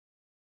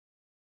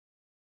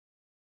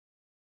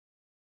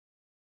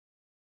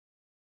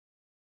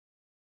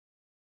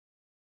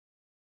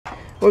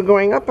We're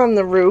going up on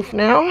the roof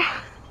now,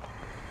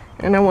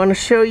 and I want to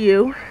show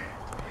you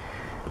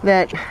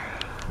that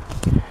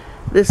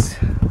this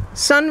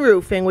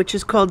sunroofing, which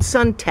is called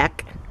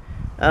SunTech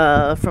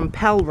from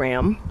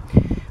Pelram,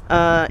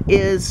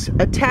 is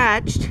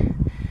attached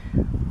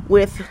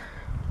with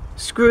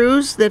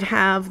screws that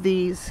have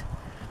these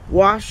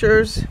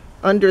washers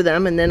under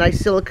them, and then I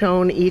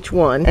silicone each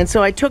one. And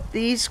so I took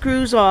these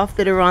screws off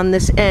that are on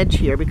this edge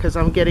here because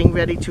I'm getting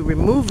ready to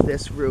remove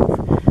this roof.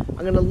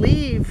 I'm going to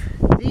leave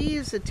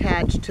these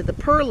attached to the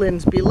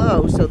purlins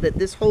below so that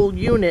this whole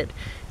unit,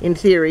 in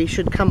theory,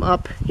 should come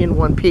up in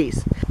one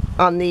piece.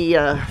 On the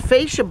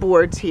fascia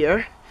boards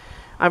here,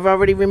 I've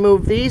already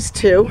removed these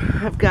two.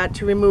 I've got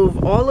to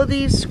remove all of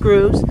these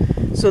screws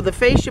so the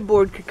fascia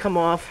board could come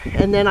off,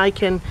 and then I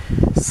can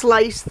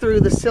slice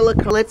through the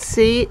silicone. Let's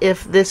see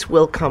if this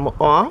will come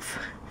off.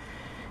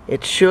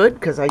 It should,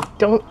 because I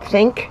don't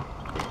think...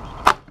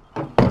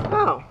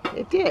 Oh,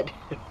 it did.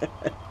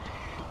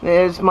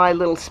 There's my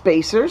little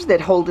spacers that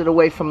hold it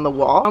away from the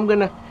wall. I'm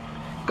gonna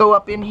go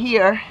up in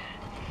here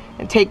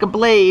and take a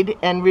blade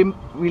and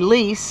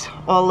release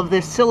all of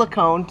this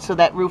silicone so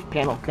that roof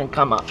panel can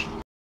come up.